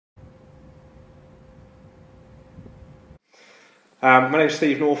My name is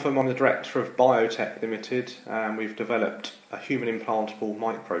Steve Northam. I'm the director of BioTeq Limited, and we've developed a human implantable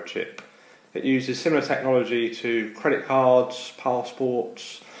microchip. It uses similar technology to credit cards,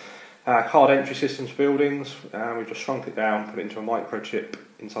 passports, card entry systems for buildings. We've just shrunk it down, put it into a microchip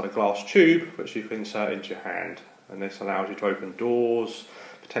inside a glass tube, which you can insert into your hand. And this allows you to open doors,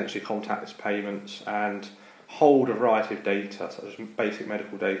 potentially contactless payments, and hold a variety of data, such as basic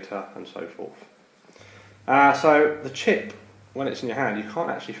medical data and so forth. So the chip, when it's in your hand, you can't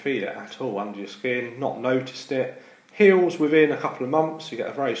actually feel it at all under your skin, not noticed it. Heals within a couple of months, you get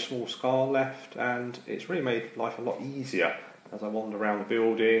a very small scar left, and it's really made life a lot easier as I wander around the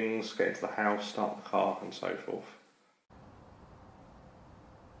buildings, get into the house, start the car and so forth.